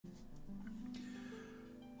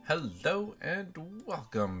Hello and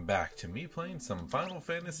welcome back to me playing some Final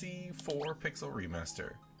Fantasy IV Pixel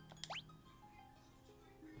Remaster.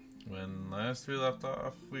 When last we left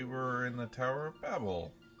off, we were in the Tower of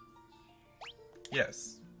Babel.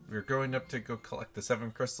 Yes, we were going up to go collect the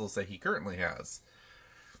 7 crystals that he currently has.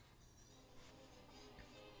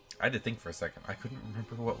 I had to think for a second. I couldn't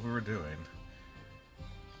remember what we were doing.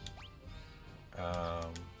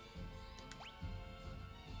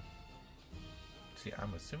 See,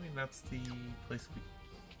 I'm assuming that's the place we...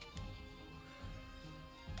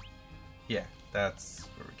 Yeah, that's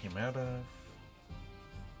where we came out of.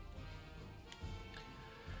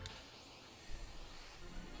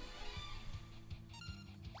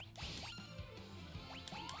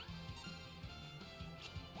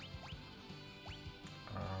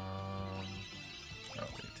 Oh,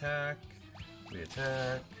 we attack. We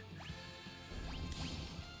attack.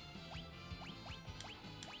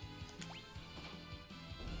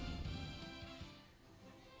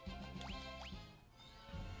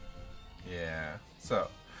 Yeah, so.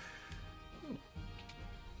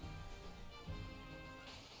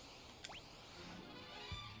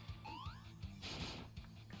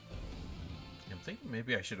 I'm thinking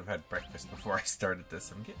maybe I should have had breakfast before I started this.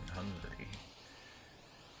 I'm getting hungry.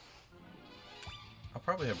 I'll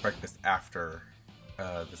probably have breakfast after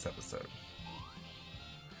this episode.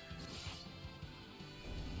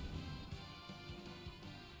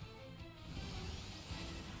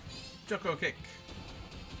 Choco kick.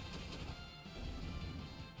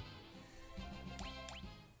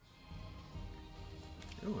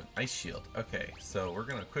 Ooh, an ice shield. Okay, so we're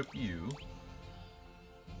gonna equip you.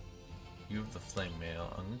 You have the flame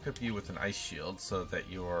mail. I'm gonna equip you with an ice shield so that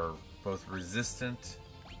you're both resistant.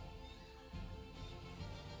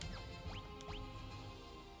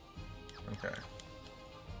 Okay.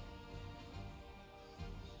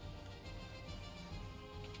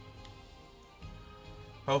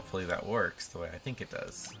 Hopefully that works the way I think it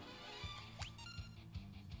does.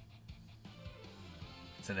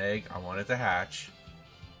 It's an egg. I want it to hatch.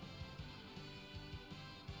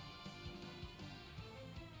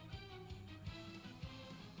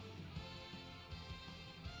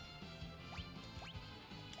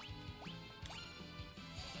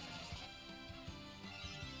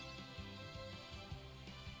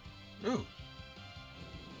 Ooh.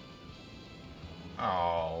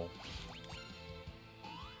 Oh.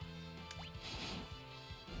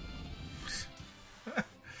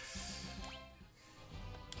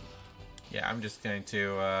 Yeah, I'm just going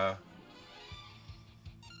to,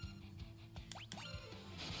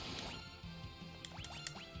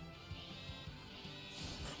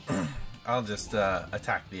 I'll just,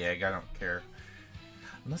 attack the egg. I don't care.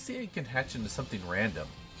 Unless the egg can hatch into something random.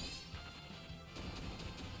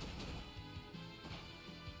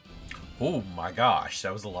 Oh my gosh,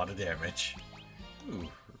 that was a lot of damage. Ooh,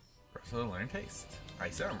 also learn taste.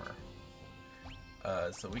 Ice armor.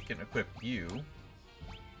 So we can equip you.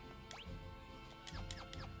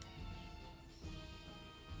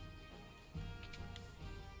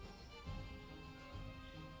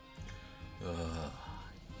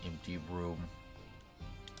 Empty room.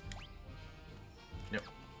 Yep,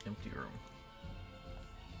 empty room.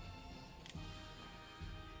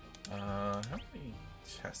 How many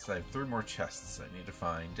chests? I have 3 more chests I need to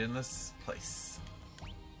find in this place.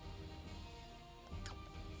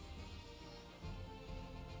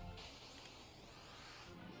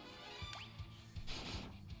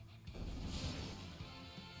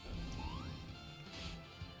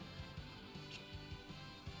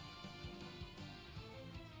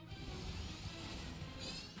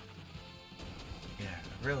 Yeah,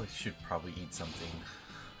 I really should probably eat something.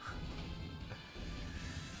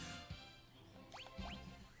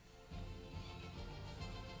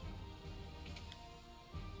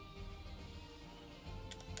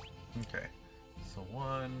 Okay, so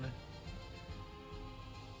 1.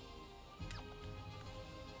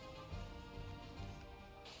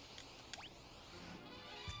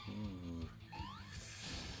 Ooh.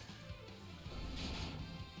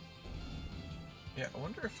 Yeah, I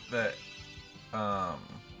wonder if that,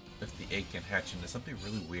 if the egg can hatch into something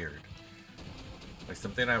really weird. Like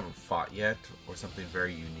something I haven't fought yet, or something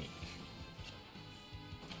very unique.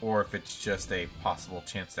 Or if it's just a possible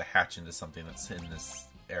chance to hatch into something that's in this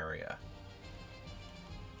area.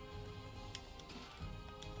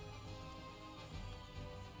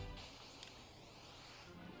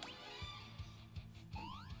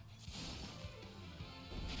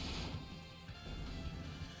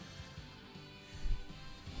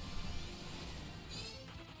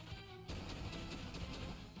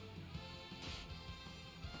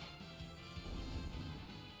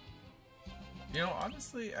 You know,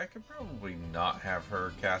 honestly, I could probably not have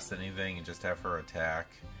her cast anything and just have her attack.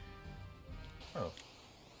 Oh.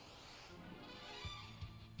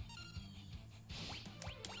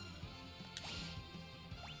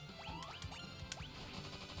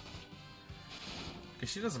 Because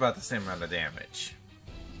she does about the same amount of damage.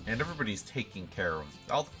 And everybody's taking care of...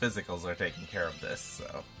 all the physicals are taking care of this,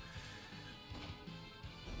 so...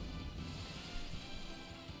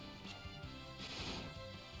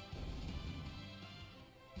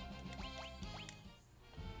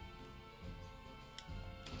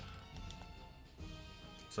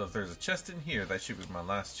 So if there's a chest in here, that should be my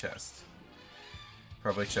last chest.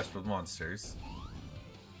 Probably a chest with monsters.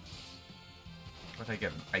 Would I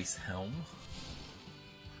get an ice helm?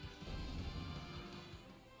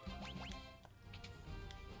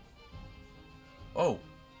 Oh!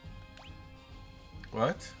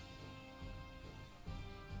 What?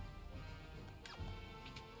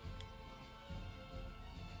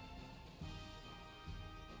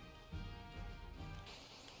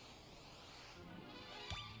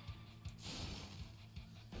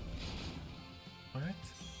 What?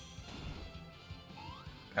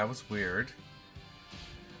 That was weird.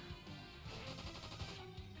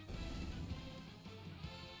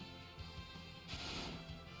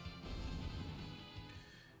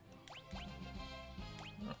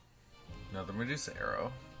 Oh. Another Medusa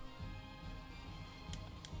arrow.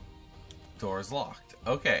 Door's locked.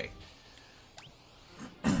 Okay.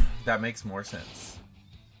 That makes more sense.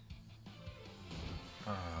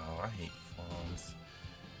 Oh, I hate phones.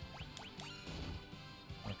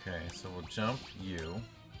 Okay, so we'll jump you.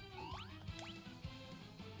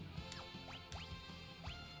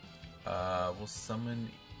 We'll summon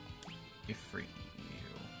Ifrit you.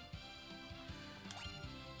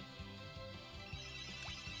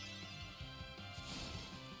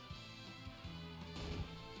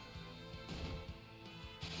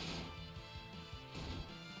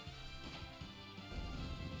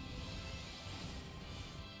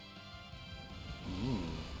 Ooh.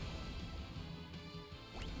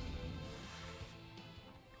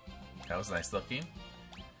 That was nice looking.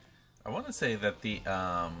 I want to say that the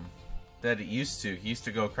that it used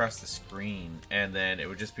to go across the screen, and then it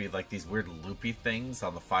would just be like these weird loopy things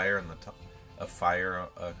on the fire and the top, a fire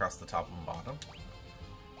across the top and bottom.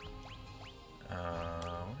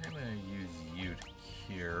 We're gonna use you to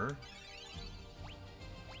cure.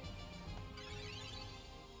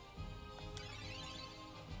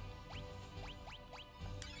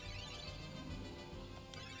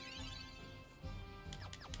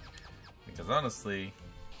 Because honestly,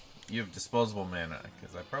 you have disposable mana,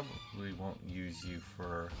 because I probably won't use you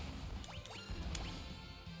for...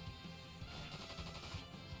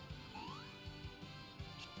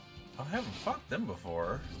 I haven't fought them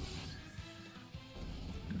before.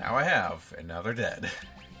 Now I have, and now they're dead.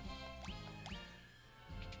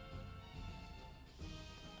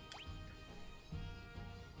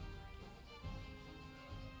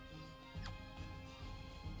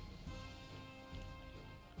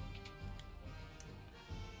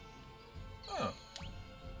 Oh.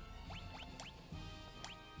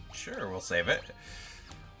 Sure, we'll save it.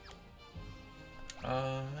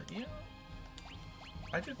 Yeah.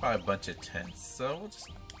 I did buy a bunch of tents, so we'll just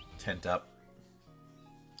tent up.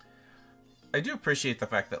 I do appreciate the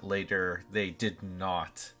fact that later they did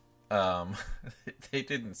not, they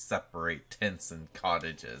didn't separate tents and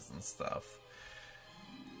cottages and stuff.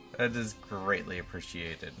 That is greatly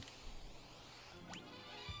appreciated.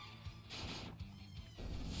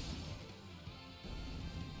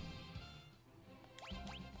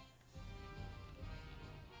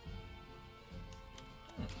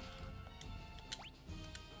 Hmm.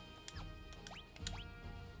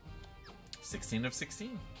 16 of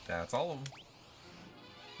 16. That's all of them.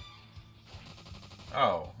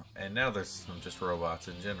 Oh, and now there's some just robots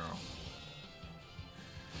in general.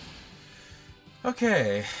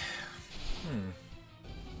 Okay.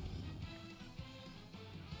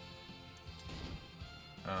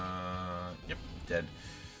 Yep, dead.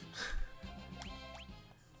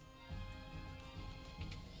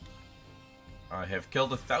 I have killed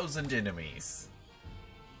 1,000 enemies.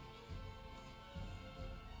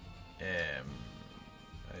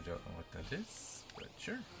 I don't know what that is, but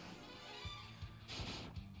sure.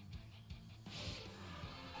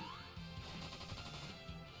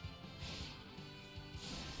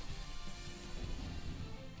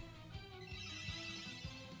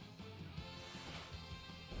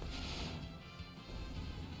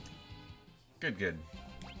 Good, good.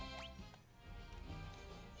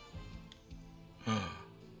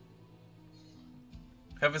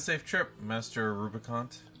 Have a safe trip, Master Rubicon.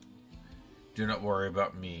 Do not worry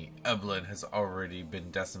about me. Evelyn has already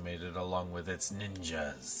been decimated along with its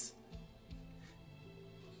ninjas.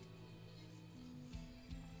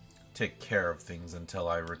 Take care of things until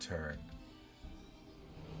I return.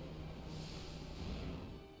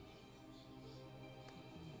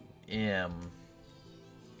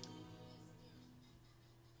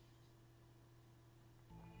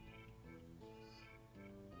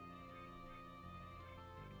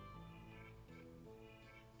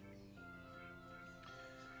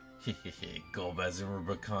 Hehehe, Golbez and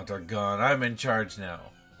Rubicon are gone. I'm in charge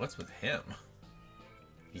now. What's with him?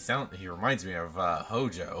 He reminds me of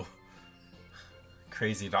Hojo.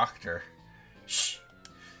 Crazy doctor. Shh.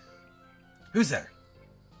 Who's there?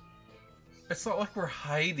 It's not like we're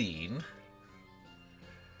hiding.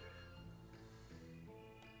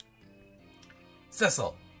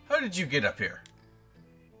 Cecil, how did you get up here?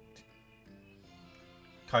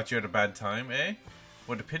 Caught you at a bad time, eh?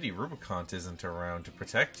 What a pity Rubicon isn't around to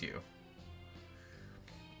protect you.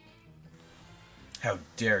 How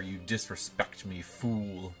dare you disrespect me,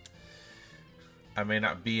 fool. I may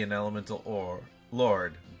not be an elemental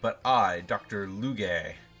lord, but I, Dr.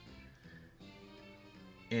 Luge,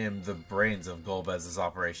 am the brains of Golbez's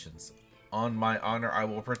operations. On my honor, I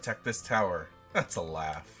will protect this tower. That's a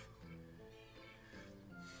laugh.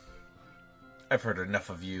 I've heard enough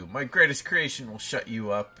of you. My greatest creation will shut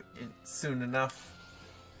you up soon enough.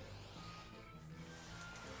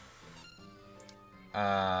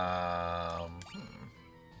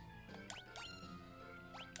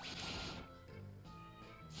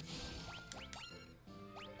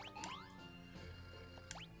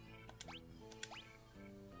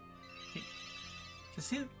 Does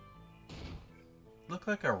he look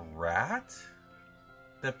like a rat?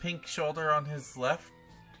 The pink shoulder on his left?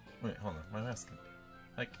 Wait, hold on. My mask.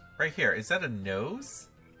 Like, right here. Is that a nose?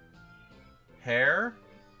 Hair?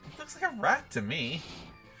 It looks like a rat to me.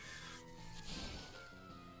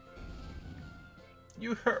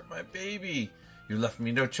 You hurt my baby. You left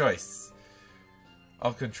me no choice.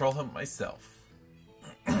 I'll control him myself.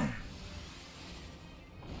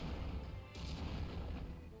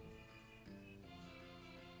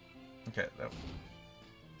 Okay, that...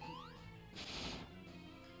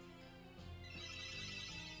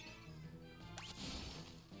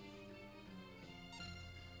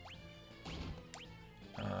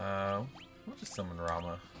 we'll just summon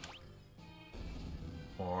Rama.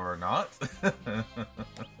 Or not.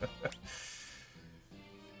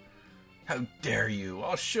 How dare you!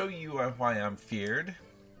 I'll show you why I'm feared.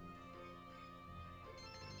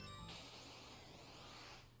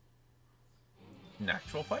 An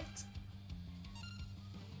actual fight?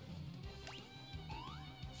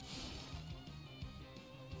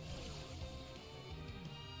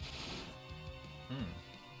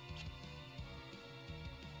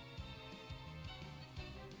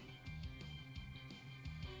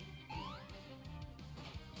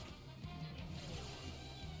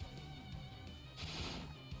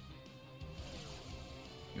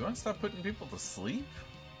 You want to stop putting people to sleep?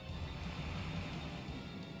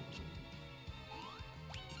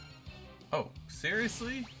 Oh,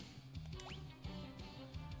 seriously?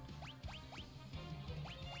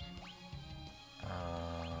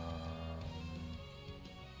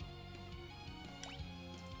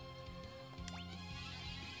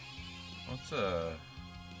 What's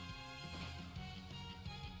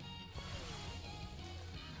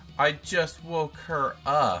I just woke her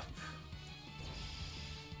up.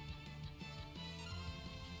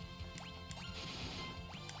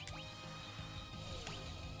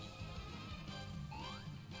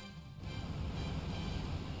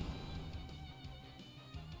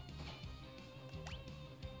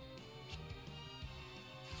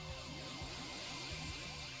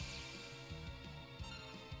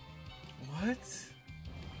 What?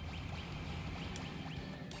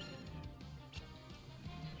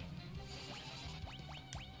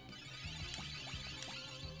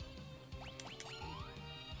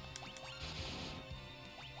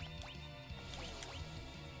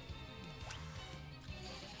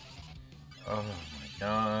 Oh my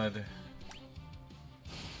god.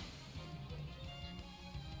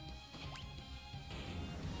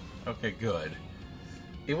 Okay, good.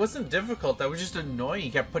 It wasn't difficult, that was just annoying. He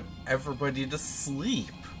kept putting everybody to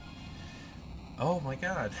sleep. Oh my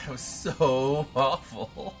god, that was so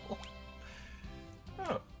awful.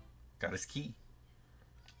 Oh, got his key.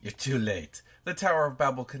 You're too late. The Tower of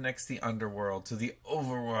Babel connects the underworld to the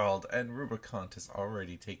overworld, and Rubicon has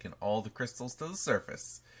already taken all the crystals to the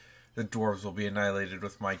surface. The dwarves will be annihilated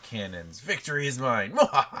with my cannons. Victory is mine!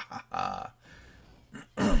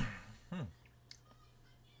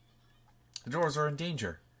 The dwarves are in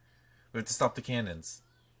danger. We have to stop the cannons.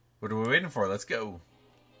 What are we waiting for? Let's go.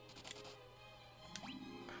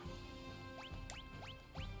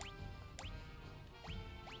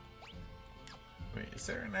 Wait, is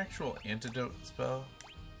there an actual antidote spell?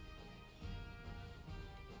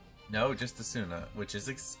 No, just Asuna, which is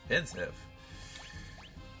expensive.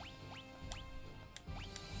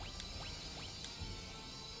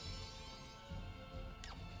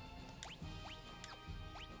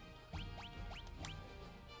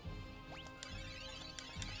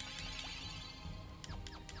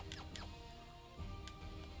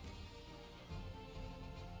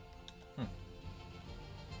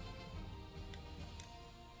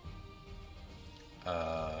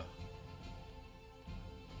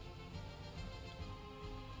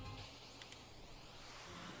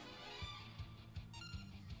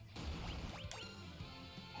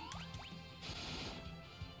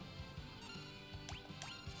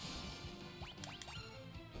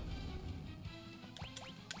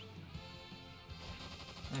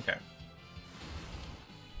 Okay.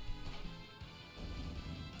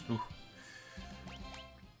 Ooh.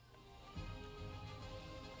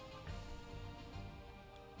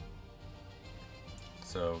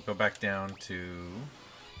 So go back down to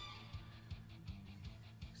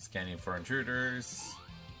scanning for intruders.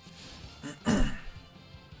 And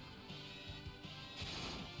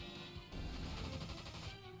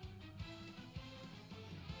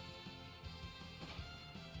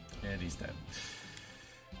he's dead.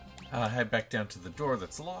 Head back down to the door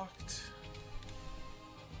that's locked.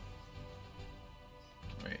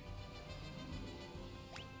 Wait.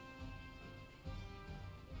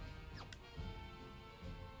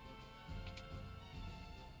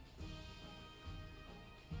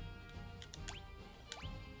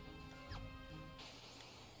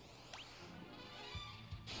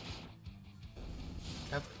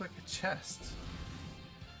 That looks like a chest.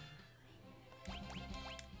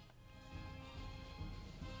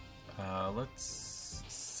 Let's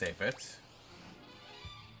save it.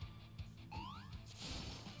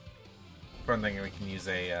 For one thing, we can use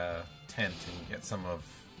a tent and get some of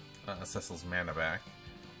Cecil's mana back.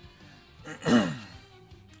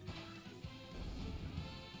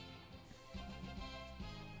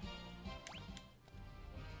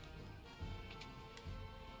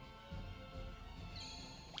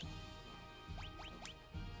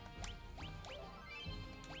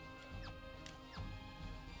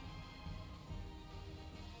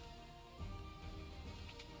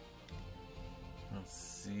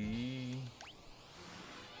 See,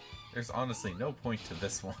 there's honestly no point to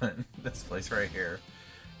this one. This place right here,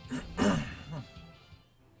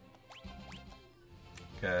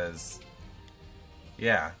 because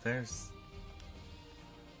yeah, it's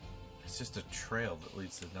just a trail that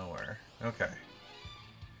leads to nowhere. Okay.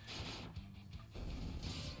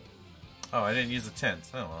 Oh, I didn't use a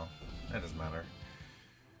tent. Oh well, that doesn't matter.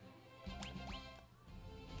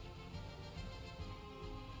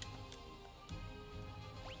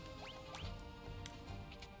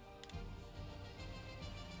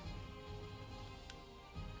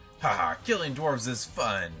 Haha, killing dwarves is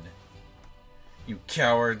fun! You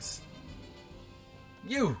cowards!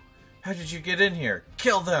 You! How did you get in here?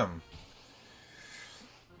 Kill them!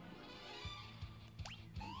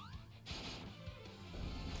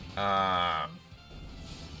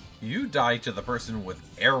 You die to the person with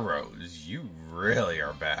arrows. You really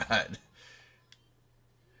are bad.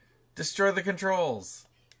 Destroy the controls!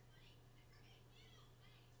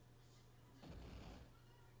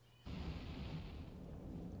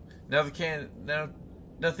 Now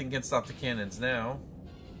nothing can stop the cannons now.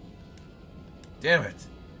 Damn it.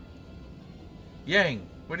 Yang,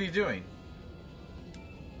 what are you doing?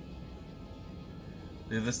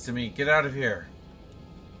 Leave this to me. Get out of here.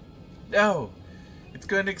 No! It's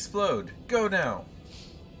going to explode. Go now.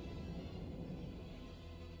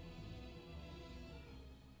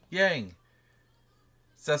 Yang.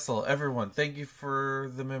 Cecil, everyone, thank you for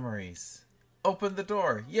the memories. Open the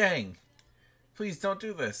door. Yang. Please don't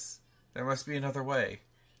do this. There must be another way.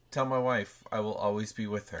 Tell my wife I will always be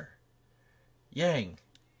with her. Yang.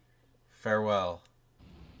 Farewell.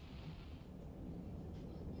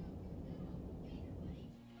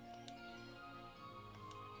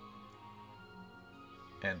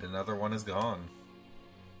 And another one is gone.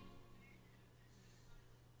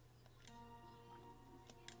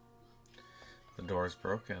 The door is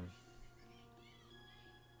broken.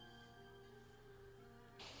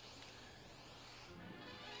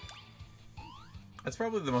 That's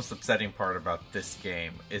probably the most upsetting part about this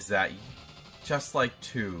game, is that just like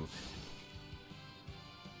 2,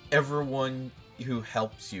 everyone who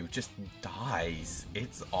helps you just dies.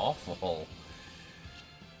 It's awful.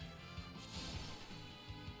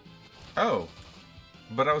 Oh,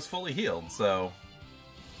 but I was fully healed, so...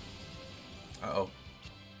 Uh-oh.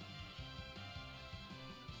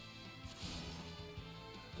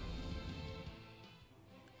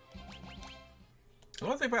 The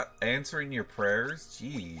one thing about answering your prayers?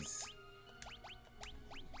 Jeez.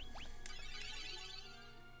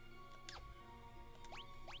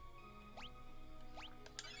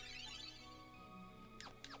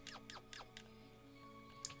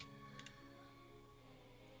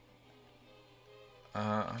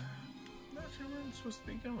 I'm not sure where I'm supposed to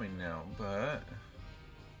be going now, but...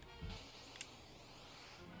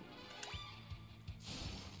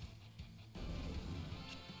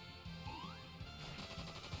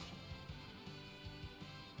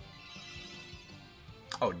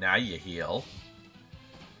 Oh, now you heal.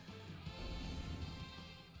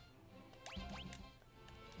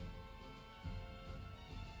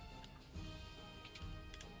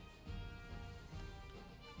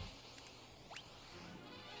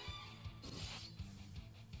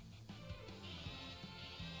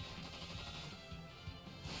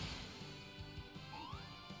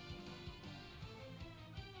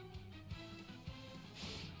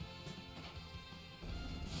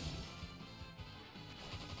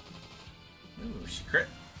 Ooh, she crit.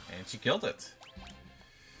 And she killed it.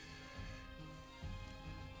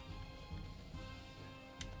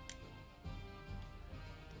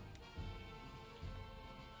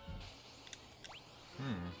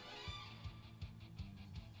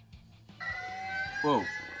 Whoa.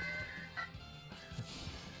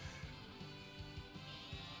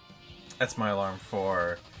 That's my alarm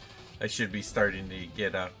for... I should be starting to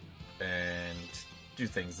get up and do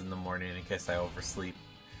things in the morning in case I oversleep.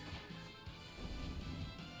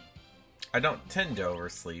 I don't tend to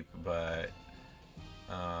oversleep, but...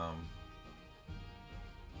 Oh,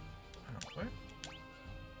 what?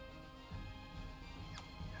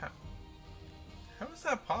 How is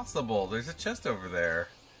that possible? There's a chest over there.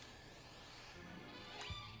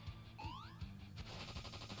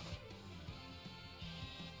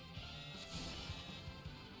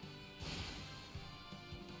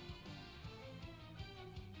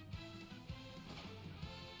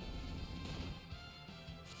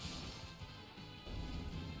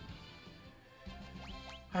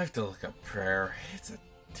 I have to look up prayer. It's a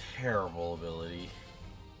terrible ability.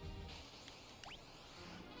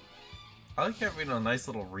 I like having a nice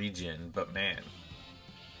little regen, but man.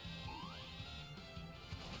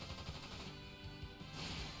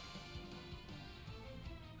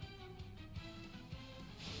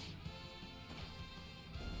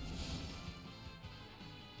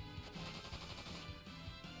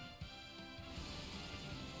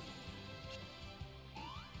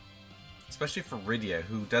 Especially for Rydia,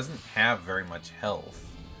 who doesn't have very much health.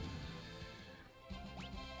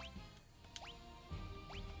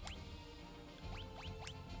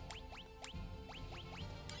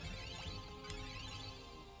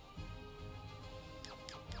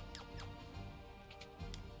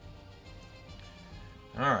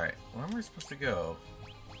 Alright, where am I supposed to go?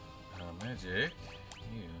 Magic.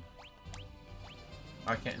 You.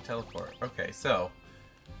 I can't teleport. Okay, so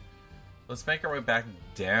let's make our way back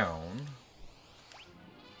down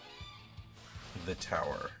the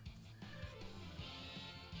tower.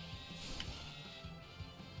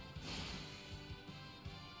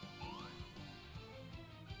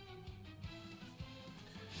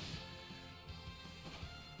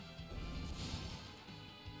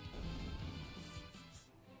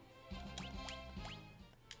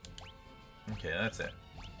 Okay, that's it.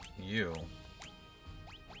 You.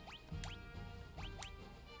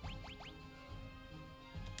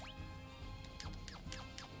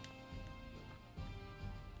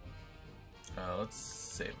 Let's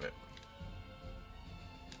save it.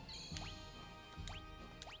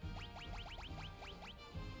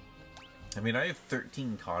 I mean, I have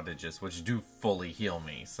 13 cottages, which do fully heal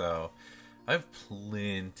me, so I have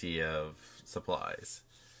plenty of supplies.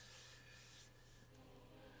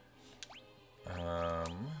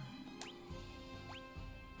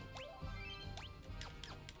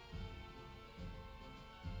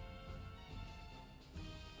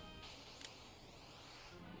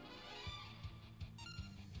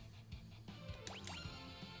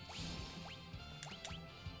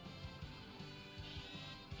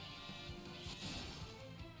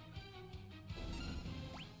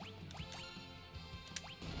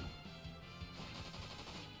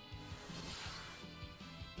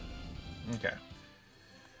 Okay.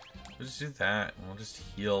 We'll just do that, and we'll just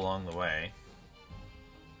heal along the way.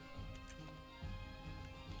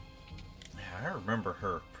 I remember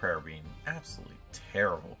her prayer being absolutely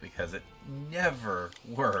terrible because it never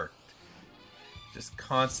worked. Just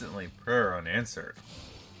constantly prayer unanswered.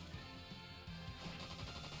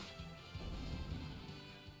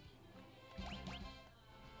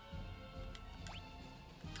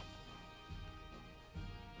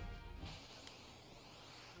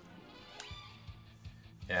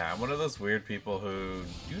 Yeah, I'm one of those weird people who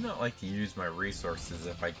do not like to use my resources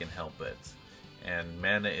if I can help it. And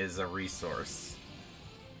mana is a resource.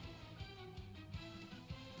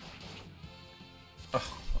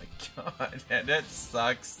 Oh my god, and it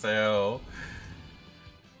sucks too.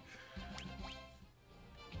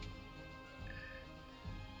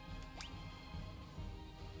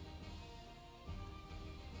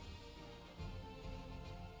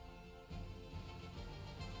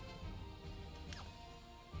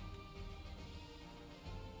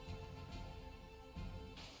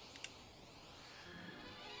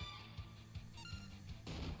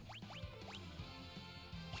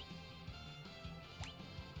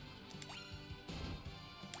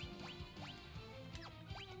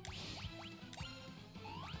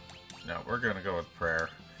 No, we're gonna go with prayer.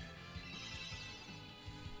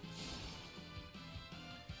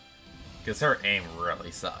 Because her aim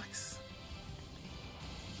really sucks.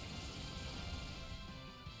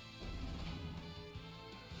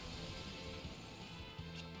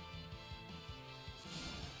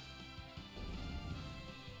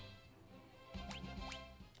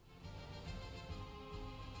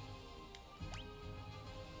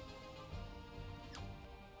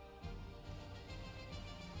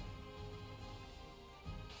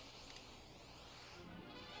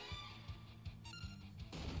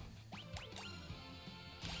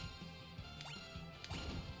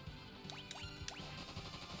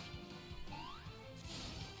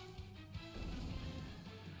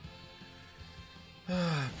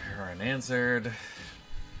 Prayer unanswered.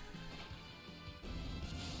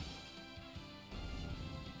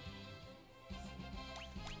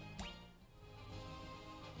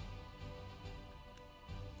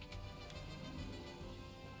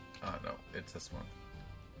 Oh no, it's this one.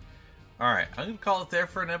 Alright, I'm gonna call it there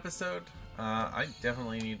for an episode. I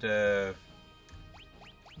definitely need to...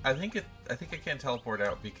 I think I can't teleport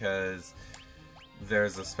out because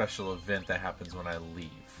there's a special event that happens when I leave.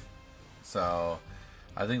 So,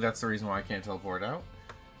 I think that's the reason why I can't teleport out.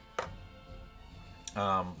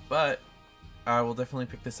 But I will definitely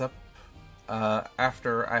pick this up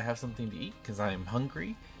after I have something to eat because I am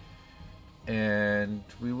hungry. And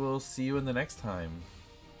we will see you in the next time.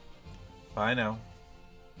 Bye now.